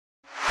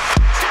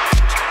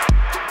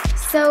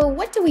So,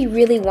 what do we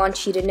really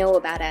want you to know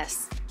about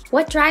us?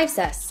 What drives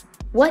us?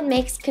 What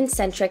makes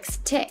Concentrix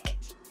tick?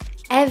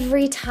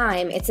 Every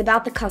time it's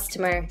about the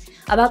customer,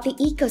 about the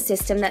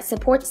ecosystem that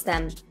supports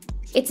them.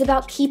 It's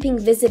about keeping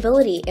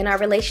visibility in our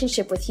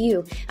relationship with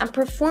you and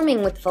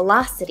performing with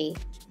velocity.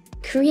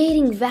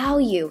 Creating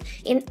value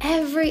in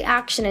every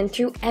action and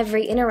through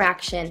every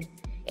interaction.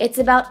 It's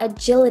about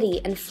agility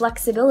and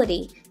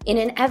flexibility in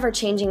an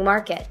ever-changing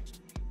market.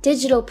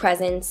 Digital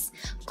presence,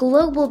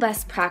 global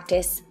best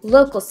practice,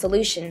 local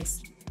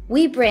solutions.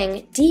 We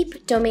bring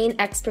deep domain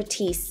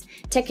expertise,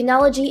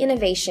 technology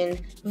innovation,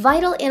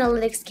 vital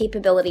analytics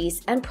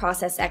capabilities, and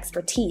process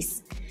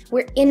expertise.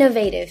 We're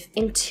innovative,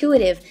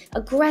 intuitive,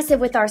 aggressive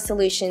with our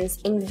solutions,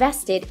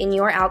 invested in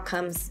your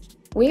outcomes.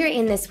 We're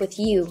in this with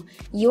you.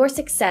 Your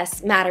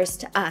success matters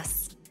to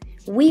us.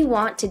 We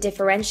want to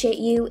differentiate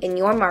you in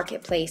your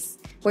marketplace.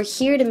 We're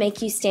here to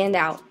make you stand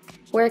out.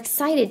 We're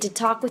excited to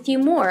talk with you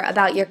more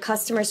about your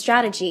customer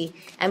strategy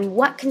and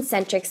what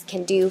Concentrix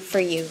can do for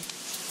you.